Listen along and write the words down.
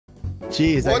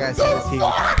Jeez, that guy's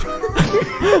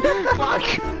Fuck!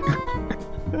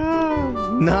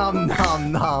 Nom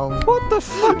nom nom. What the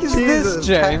fuck is Jesus, this,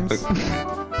 James?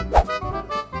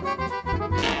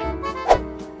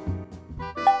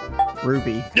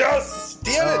 Ruby. Yes!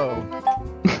 Damn it! Oh.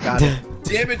 Got it.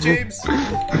 Damn it, James!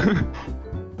 I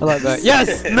like that.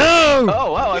 Yes! No!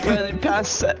 Oh wow, I finally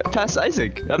passed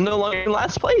Isaac. I'm no longer in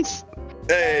last place.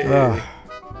 Hey!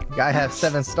 I have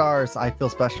 7 stars. I feel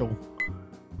special.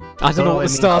 I don't know what the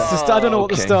stars. I don't know what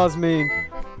the okay. stars mean.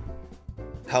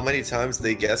 How many times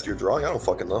they guessed your drawing? I don't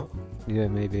fucking know. Yeah,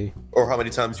 maybe. Or how many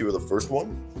times you were the first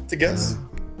one to guess?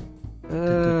 It's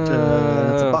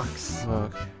a box.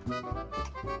 Fuck.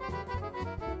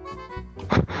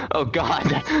 Oh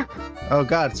god. Oh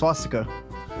god, swastika.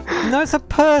 No, it's a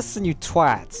person, you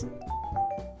twat.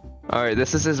 Alright,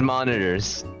 this is his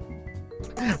monitors.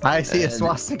 I see a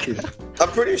swastika. I'm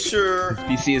pretty sure.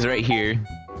 PC is right here.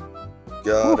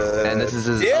 Got it. And this is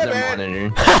his Damn other it!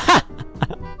 monitor.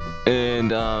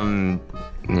 And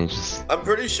it's just... I'm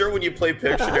pretty sure when you play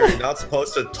Pictionary, you're not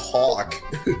supposed to talk.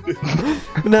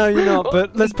 No, you're not,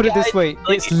 but let's put it this way.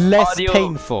 It's less audio.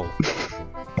 painful.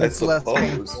 I It's less suppose.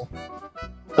 painful.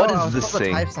 What I is was this supposed to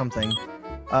thing? type something.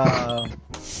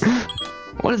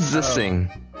 What is this Oh. thing?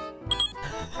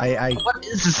 I What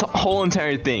is this whole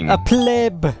entire thing? A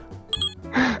pleb.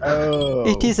 oh.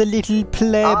 It is a little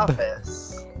pleb.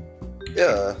 Office.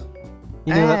 Yeah.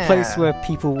 You know, that place Ah. where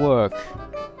people work.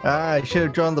 I should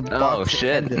have drawn the box. Oh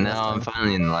shit, attendant now I'm this time.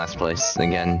 finally in last place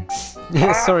again.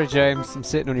 Sorry, James. I'm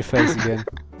sitting on your face again.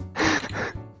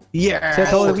 Yeah.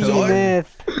 Seto, Oh, we God.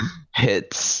 myth.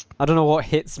 Hits. I don't know what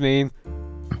hits mean.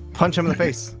 Punch him in the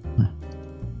face.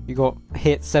 You got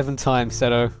hit 7 times,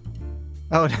 Seto.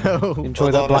 Oh no. Enjoy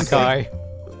Hold that on a black second. eye.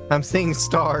 I'm seeing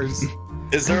stars.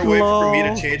 Is there a way for me to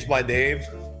Lol. change my name?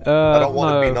 I don't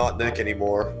want to be No. not Nick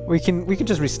anymore. We can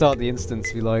just restart the instance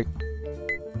if you like.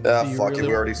 Ah, Do you fuck it, really-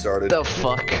 we already started. The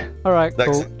fuck? Alright,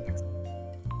 Next. cool.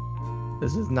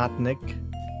 This is not Nick.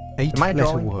 8 Am I letter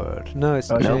drawing? word. No, it's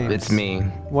Oh, James. Nope, it's me.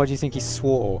 Why do you think he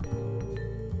swore?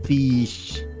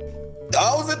 Fish.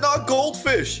 How is it not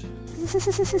goldfish?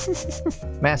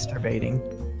 Masturbating.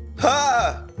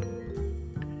 Ha!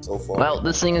 So far. Well,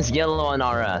 this thing is yellow on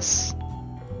RS.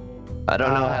 I don't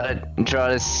know how to draw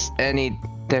this any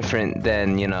different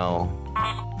than, you know...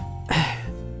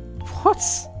 What?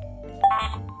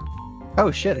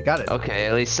 Oh shit, I got it. Okay,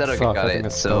 at least Seto Fuck, got I think I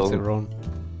it, spelled it so... wrong.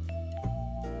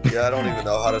 Yeah, I don't even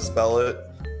know how to spell it.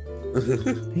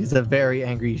 He's a very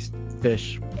angry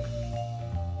fish.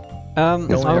 I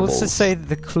will apples. just say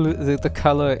that the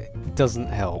color doesn't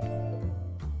help.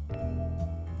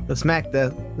 The snack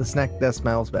that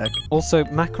smells back. Also,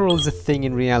 mackerel is a thing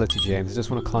in reality, James. I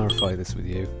just want to clarify this with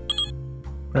you.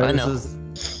 I This know. is-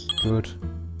 Good.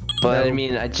 But I No.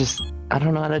 mean, I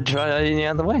don't know how to draw it any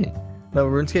other way. No,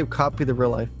 RuneScape copy the real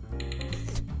life.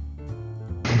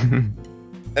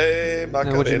 Hey, No, what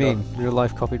do you Macarena. mean? Real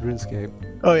life copied RuneScape.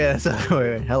 Oh yeah, so,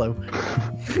 wait, hello.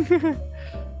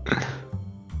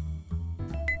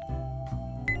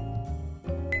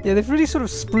 Yeah, they've really sort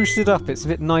of spruced it up. It's a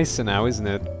bit nicer now, isn't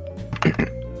it?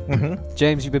 Mm-hmm.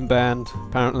 James, you've been banned,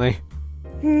 apparently.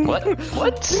 What?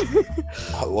 What?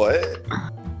 What?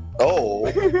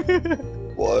 Oh.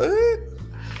 What?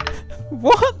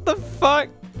 What the fuck?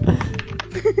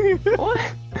 What?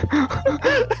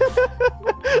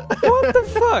 What the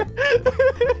fuck?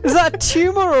 Is that a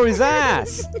tumor or his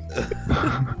ass?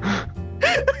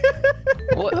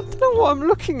 What? I don't know what I'm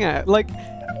looking at. Like,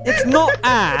 it's not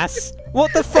ass.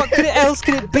 What the fuck else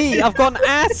could it be? I've got an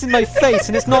ass in my face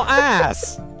and it's not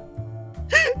ass.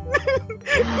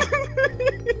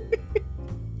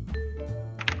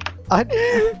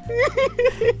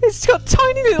 It's got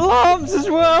tiny little arms as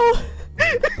well.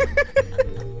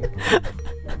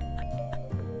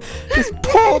 This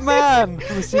poor man.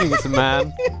 I'm assuming it's a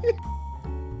man.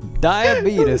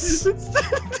 Diabetes.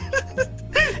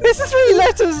 It's 3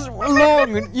 letters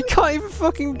long and you can't even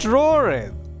fucking draw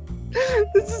it.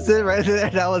 This is it right there.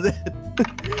 That was it.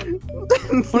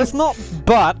 Well, it's not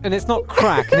butt and it's not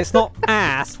crack and it's not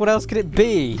ass. What else could it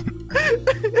be?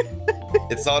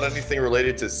 It's not anything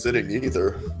related to sitting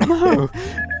either. No.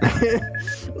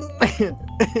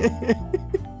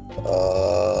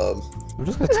 I'm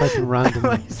just gonna type in random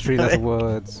 3-letter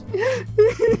words.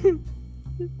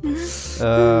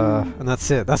 And that's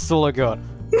it. That's all I got.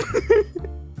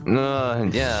 Yeah.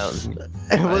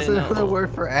 It was I another know.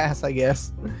 word for ass, I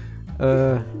guess.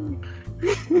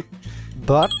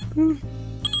 Butt.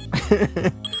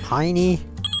 Tiny.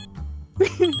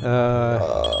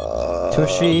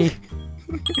 Tushy.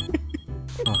 Fucking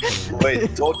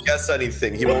Wait, don't guess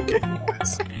anything. He won't get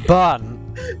points. bun.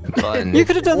 Fun. You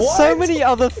could have done so What? many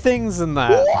other things than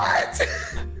that. What?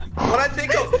 When I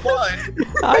think of fun,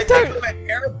 I I don't- think of a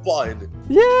hair bun,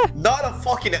 Yeah. not a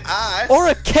fucking ass. Or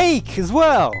a cake as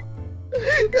well.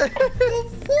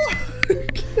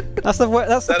 That's the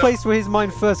Seto- place where his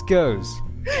mind first goes.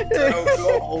 Seto,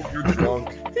 go home, you're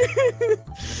drunk.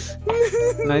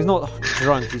 No, he's not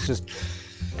drunk. He's just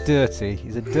dirty.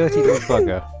 He's a dirty little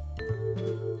bugger.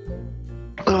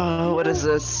 Oh, what is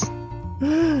this?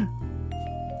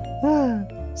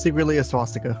 Secretly a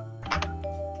swastika.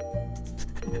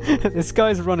 This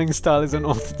guy's running style is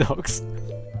unorthodox.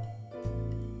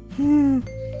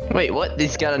 Wait, what?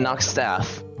 He's got a knock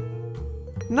staff.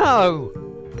 No!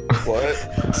 What?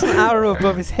 It's an arrow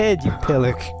above his head, you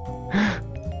pillock.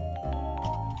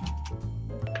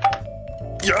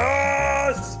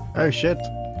 Yes! Oh shit.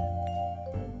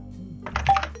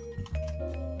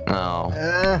 Oh.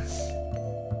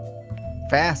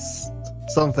 Fast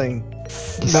something.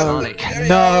 Sonic.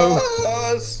 No!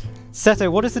 Yes!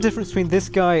 Seto, what is the difference between this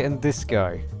guy and this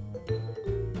guy?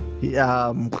 He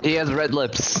has red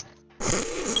lips.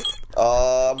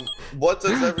 What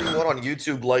does everyone on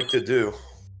YouTube like to do?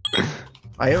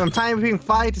 I'm tired of being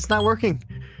fight. It's not working.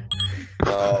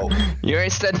 Oh. You already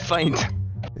said fight.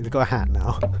 He's got a hat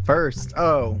now. First.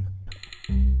 Oh.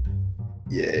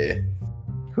 Yeah.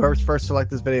 Whoever's first to like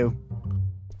this video.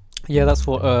 Yeah, that's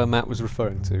what Matt was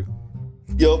referring to.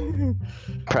 Yup.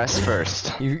 Press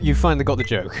first. You finally got the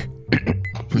joke.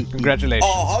 Congratulations.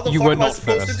 Oh, how the you fuck were am I not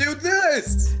supposed first. to do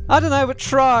this? I don't know, but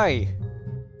try.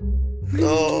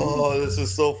 Oh, this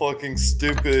is so fucking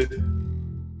stupid.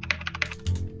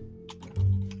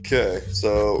 Okay,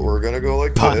 so we're gonna go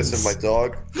like this, and my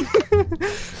dog.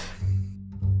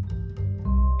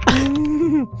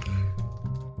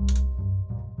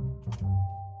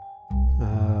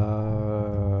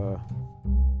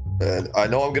 And I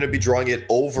know I'm gonna be drawing it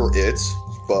over it,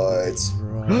 but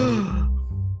Right.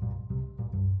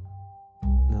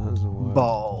 No, that doesn't work.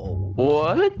 Ball.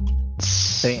 What?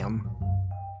 Damn.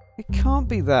 It can't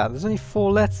be that. There's only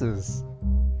 4 letters.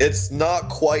 it's not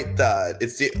quite that.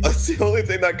 It's the only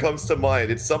thing that comes to mind.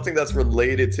 It's something that's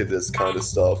related to this kind of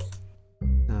stuff.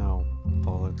 Oh,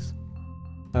 bollocks.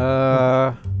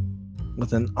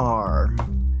 With an R.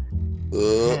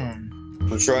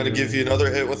 I'm trying to give you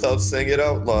another hit without saying it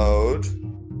out loud.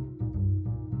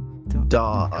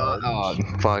 Dog. Oh,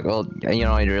 fuck. Well, you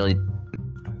know, I really.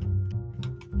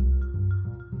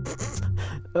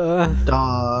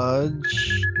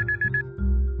 Dodge.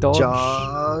 Dodge.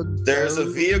 Dodge. There's a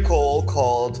vehicle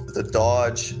called the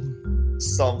Dodge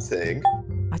something.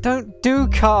 I don't do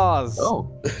cars.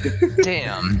 Oh.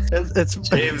 Damn. It's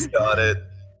James got it.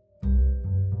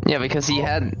 Yeah, because he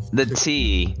had the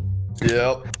T,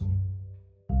 Yep.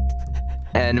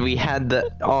 and we had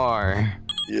the R.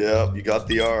 Yep, you got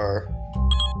the R.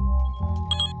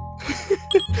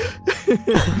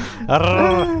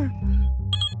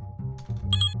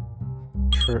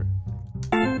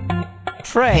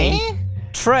 Tray.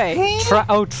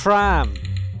 Oh, tram.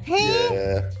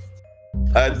 Yeah.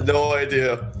 I had no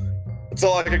idea. That's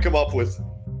all I could come up with.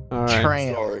 Alright.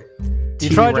 Tram. Sorry. You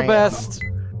tried your T-ram. best.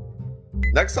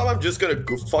 Next time I'm just gonna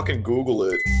fucking Google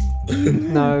it.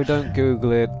 No, don't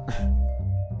Google it.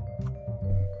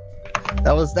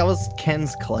 That was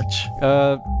Ken's clutch.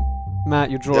 Matt,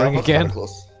 you're Yeah, drawing that's kinda again.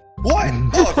 close. What?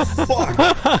 Oh fuck!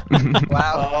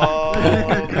 Wow.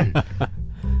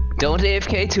 Don't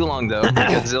AFK too long though,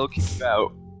 because they'll kick you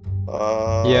out.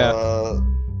 Yeah.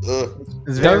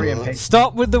 It's very Don't impatient.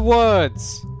 stop with the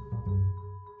words.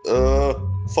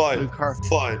 Fine.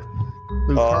 Fine.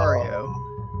 Lucario.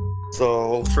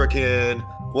 So frickin',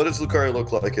 what does Lucario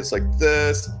look like? It's like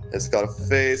this. It's got a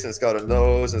face, and it's got a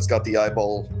nose, and it's got the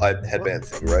headband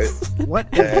thing, right? What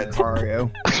is and-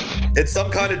 Lucario? It's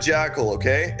some kind of jackal,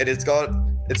 okay? And it's got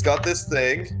this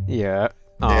thing, Yeah.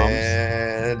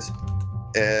 Arms.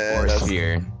 and Or that's-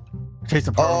 here. Chase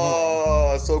a Pokemon.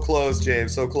 oh, so close,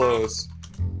 James, so close.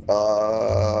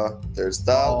 There's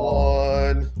that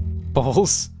Oh. one.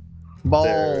 Balls. Balls.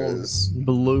 There's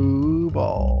Blue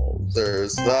balls.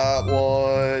 there's that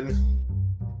one.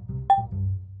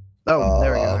 Oh,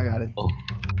 there we go. I got it.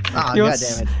 Ah, You're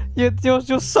goddammit.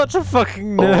 You're such a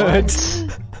fucking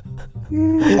nerd.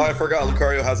 Oh, I forgot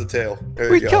Lucario has a tail. There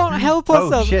you We go. can't help Oh,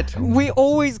 ourselves. shit. We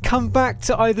always come back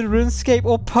to either RuneScape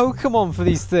or Pokemon for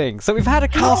these things. So we've had a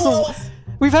castle.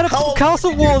 We've had a How else Castle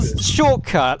did we do Wars this?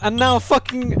 shortcut, and now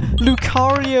fucking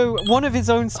Lucario, one of his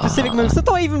own specific moves that's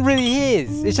not even really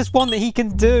his. It's just one that he can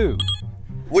do.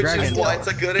 Which is Dragon why Tail. it's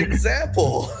a good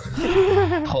example.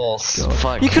 Pulse.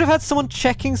 Fuck. You could have had someone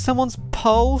checking someone's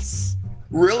pulse.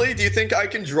 Really? Do you think I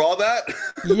can draw that?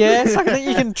 Yes, I think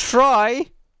you can try.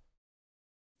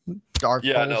 Dark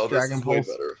Yeah, Pulse, no, this Dragon is way Pulse.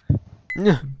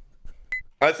 better.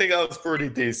 I think that was pretty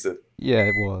decent. Yeah,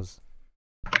 it was.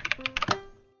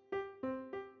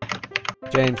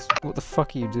 James, what the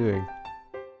fuck are you doing?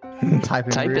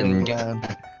 Typing Typing. real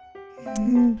loud.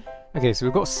 Okay, so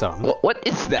we've got sun. What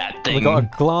is that thing? We've got a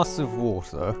glass of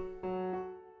water.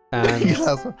 And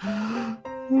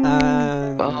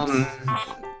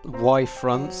Y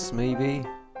fronts, maybe.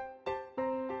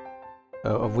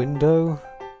 A window.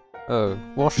 Oh,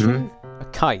 washroom. A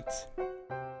kite.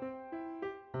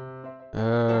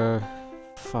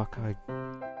 Fuck.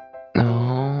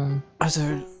 No. I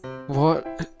don't. What?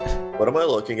 What am I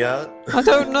looking at? I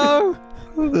don't know.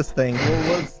 This thing.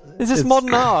 Is this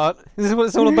modern art? Is this what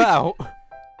it's all about?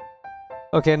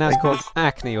 Okay, now it's called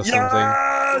acne or something.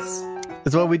 Yes!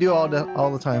 It's what we do all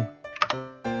the time.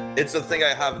 It's a thing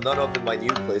I have none of in my new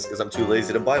place because I'm too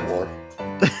lazy to buy more.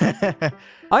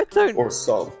 I don't. Or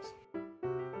some.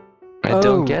 I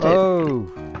don't get it. Oh.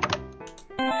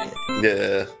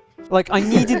 Yeah. Like, I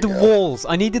needed the walls.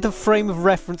 I needed the frame of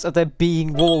reference of there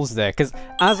being walls there, because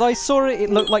as I saw it, it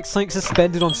looked like something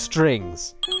suspended on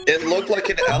strings. It looked like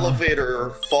an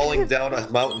elevator falling down a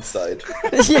mountainside.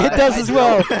 Yeah, it does as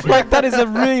well. Like, that is a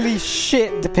really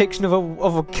shit depiction of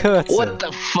a curtain. What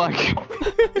the fuck?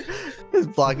 It's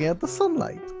blocking out the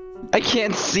sunlight. I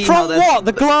can't see how From that's what?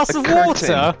 The glass a of curtain.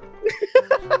 water?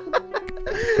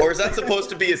 Or is that supposed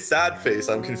to be a sad face?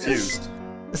 I'm confused.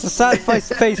 It's a sad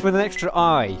face with an extra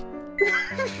eye.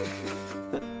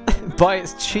 By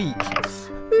its cheek.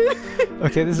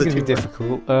 Okay, this is gonna be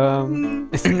difficult.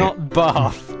 It's not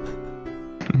bath.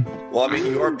 Well, I mean,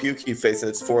 you are pukey face and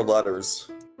it's 4 letters.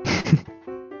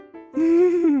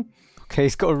 Okay,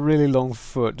 he's got a really long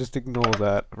foot, just ignore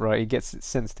that. Right, he gets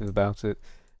sensitive about it.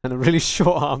 And a really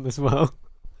short arm as well.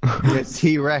 It's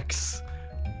T-Rex.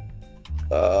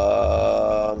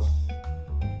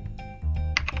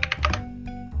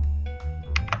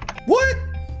 What?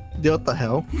 What the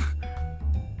hell?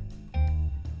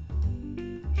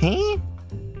 Huh?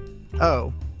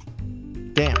 Oh.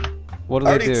 Damn. What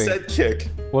I are they already doing? said kick.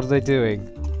 What are they doing?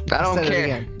 I don't Said it care.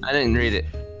 again. I didn't read it.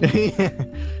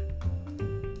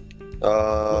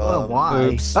 Oh, why?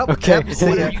 Oops. Oh, Okay. yep,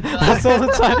 see ya. That's all the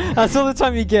time. That's all the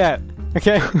time you get.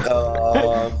 Okay.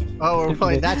 Oh, we're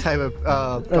playing that type of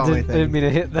I comedy didn't thing. mean to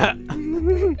hit that.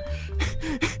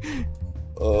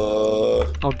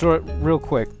 I'll draw it real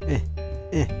quick.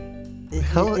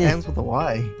 Hell, it ends with a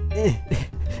Y.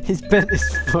 He's bent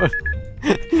his foot.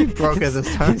 Broke at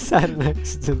this time. He's had an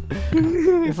accident.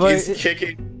 If He's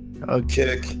kicking. Oh,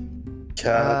 Kick.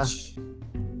 Catch.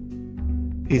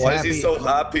 he's Why happy. is he so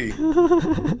happy?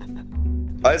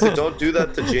 Isaac, don't do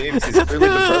that to James. He's clearly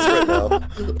depressed right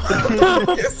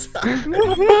now. Is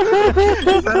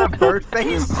that a bird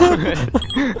face?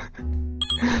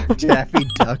 Daffy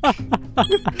Duck.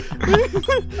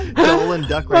 Dolan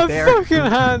Duck right My there. fucking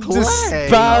hand just Play.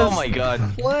 spazzed. Oh my god.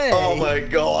 Play. Oh my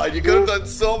god, you could have done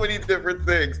so many different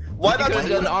things. Why not You just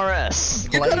could have done RS.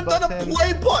 You Play could have done a button.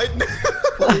 play button.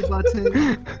 Play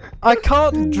button. I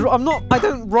can't draw. I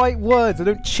don't write words. I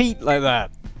don't cheat like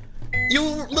that. You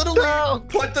literally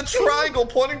put the triangle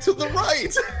pointing to the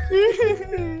right.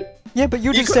 Yeah, but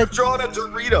you You just could have said. drawn a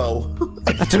Dorito.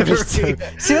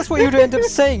 Dorito. See, that's what you'd end up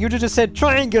saying. You'd have just said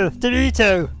triangle,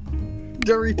 Dorito.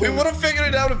 Dorito. We would have figured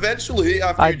it out eventually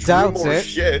after I you drew doubt more it.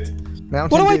 shit. Mountain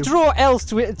What do I Dew. draw else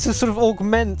to sort of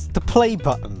augment the play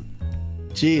button?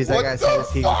 Jeez, that What guy's the had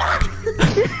his teeth.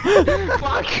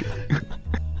 fuck?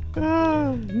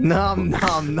 Nom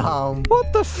nom nom.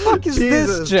 What the fuck is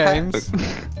Jesus, this, James?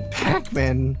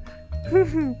 Pac-Man.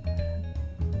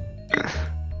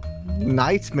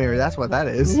 Nightmare, that's what that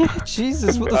is. Yeah,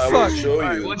 Jesus, what the I will fuck? show you.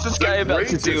 Alright, what's this The guy about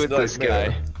to do with greatest this nightmare.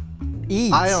 guy?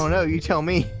 Eat. I don't know, you tell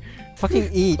me. Fucking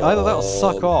eat. Either that or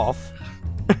suck off.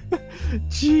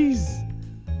 Jeez.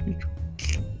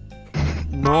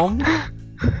 Nom?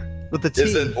 With the T.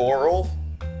 Is it oral?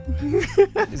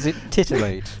 Is it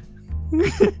titillate?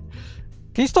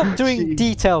 Can you stop doing Jeez.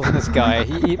 details on this guy?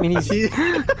 I mean, he's...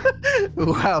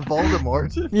 Wow,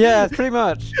 Voldemort. Yeah, pretty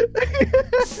much.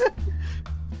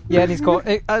 Yeah, and he's got,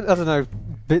 I don't know,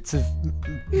 bits of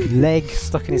leg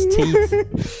stuck in his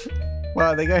teeth.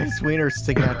 Wow, they got his wiener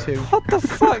sticking out too. What the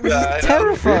fuck? This Yeah, I is know.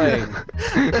 terrifying.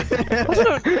 I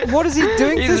don't know, what is he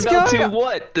doing to He's this about guy? to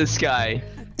what, this guy?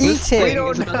 Eat This him. thing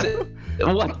is about to...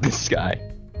 What, this guy?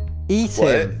 Eat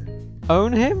What? him.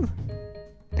 Own him?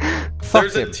 Fuck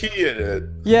There's him. a T in it.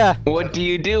 Yeah, What do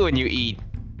you do when you eat?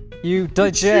 you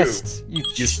digest. You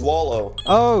You swallow.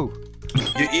 Oh,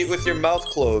 You eat with your mouth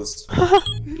closed.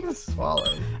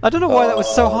 Swallow. I don't know why that was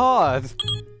so hard.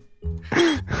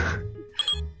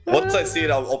 Once I see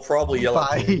it, I'll probably yell at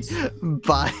Bite. James.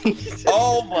 Bite.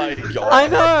 Oh my god. I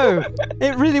know.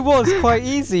 It really was quite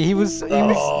easy. He was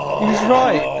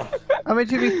right. I mean,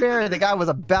 to be fair, the guy was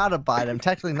about to bite him.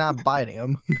 Technically not biting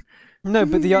him. No,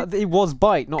 but it was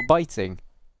bite, not biting.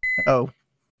 Oh.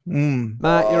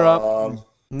 Matt, you're up.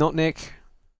 Not Nick.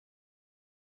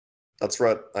 That's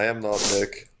right. I am not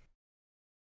Nick.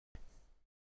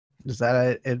 Is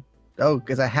that it? Oh,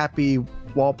 it's a happy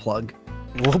wall plug.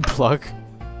 Wall plug.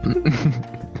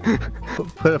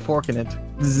 Put a fork in it.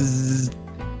 Zzz.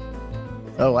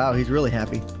 Oh wow, he's really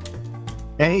happy.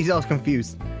 And he's all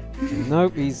confused.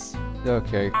 Nope, he's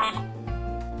okay.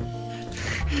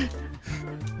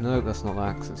 No, that's not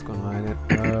that, 'cause it's gone right in it.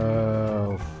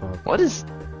 Oh fuck.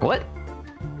 What?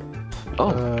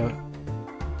 Oh.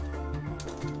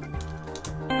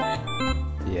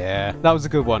 Yeah, that was a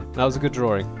good one. That was a good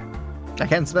drawing. I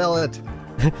can't spell it.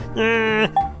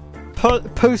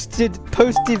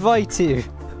 Post-divitive.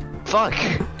 Fuck.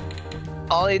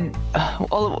 I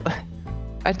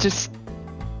just.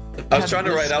 I was trying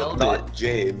to write out not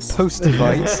James.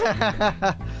 Post-device.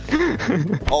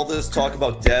 All this talk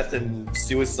about death and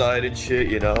suicide and shit,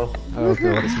 you know? Oh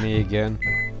god, it's me again.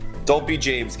 Don't be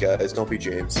James, guys. Don't be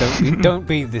James. Don't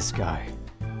be this guy.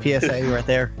 PSA right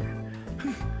there.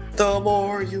 The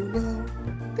more you know.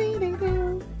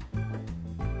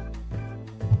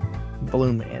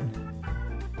 Balloon Man.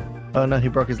 Oh no, he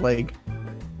broke his leg.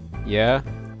 Yeah.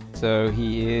 So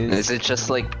he is. Is it just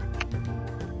like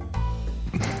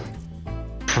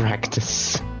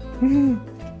practice?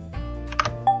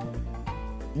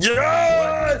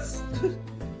 Yes!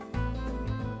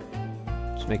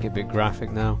 Just make it a bit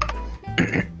graphic now.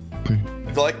 You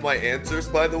like my answers,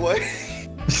 by the way?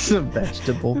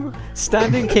 Vegetable.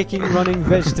 Standing, kicking, running,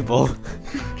 vegetable.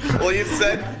 Well, you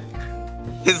said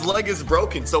his leg is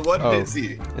broken, so what is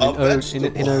he? A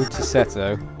vegetable. In ode to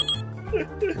Seto. There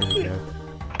we go.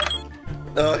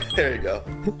 Oh, there you go.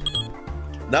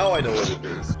 Now I know what it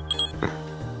is.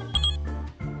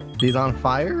 He's on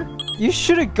fire? You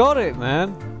should have got it,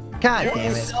 man. God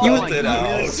damn it. You Oh my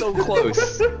God, you were so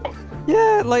close.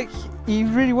 Yeah, like you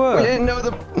really I were. didn't know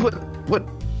the what.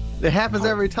 It happens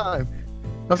every time.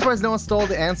 I'm surprised no one stole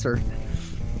the answer.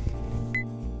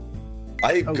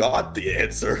 I got the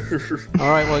answer. All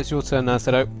right, well it's your turn now,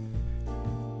 Seto.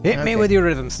 Hit me Okay. with your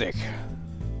rhythm stick.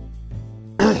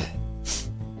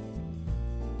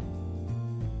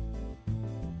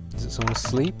 Is it someone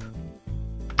asleep?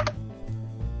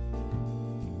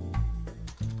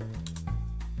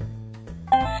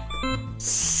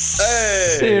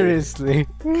 Hey! Seriously?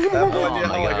 I have no idea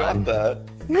my how I got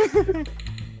that.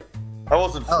 I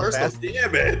wasn't Oh, first, fast.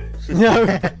 damn it!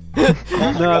 No. Oh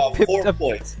my No, god, Pip- 4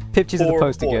 points. Pipped you to the 4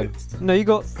 post points. again. No, you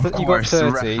got you got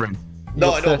 30. You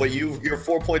No, got I know, but you're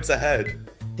 4 points ahead.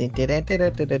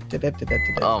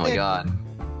 Oh my God.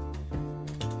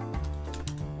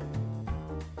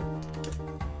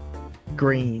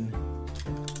 Green.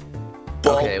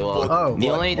 Okay, well, Oh, the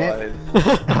what? only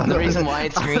Fine. the reason why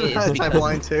it's green is I'm because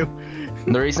blind too.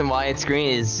 the reason why it's green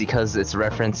is because it's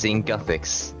referencing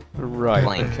Gothics. Right.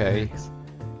 Blank. Okay.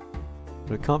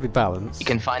 But it can't be balanced. You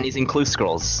can find these in clue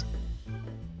scrolls.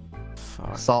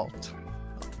 Fuck. Salt.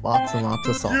 Lots and lots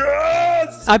of salt.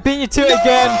 Yes! I beat you to it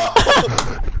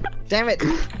again. Damn it!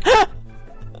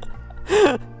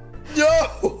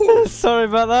 No! Sorry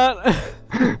about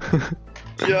that.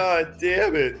 God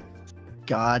damn it!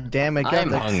 God damn it! I'm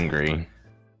God, hungry.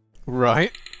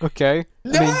 Right. Okay.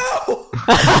 No!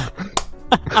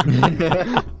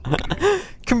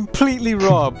 Completely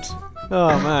robbed.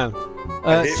 Oh man.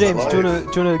 I hate James, my do you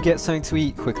life. wanna get something to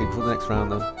eat quickly before the next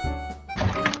round then?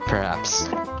 Perhaps.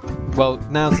 Well,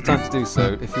 now's the time to do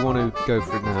so. If you want to go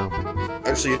for it now.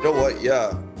 Actually, you know what?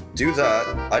 Yeah, do that.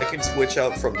 I can switch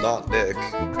out from not Nick.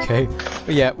 Okay.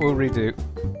 But yeah, we'll redo.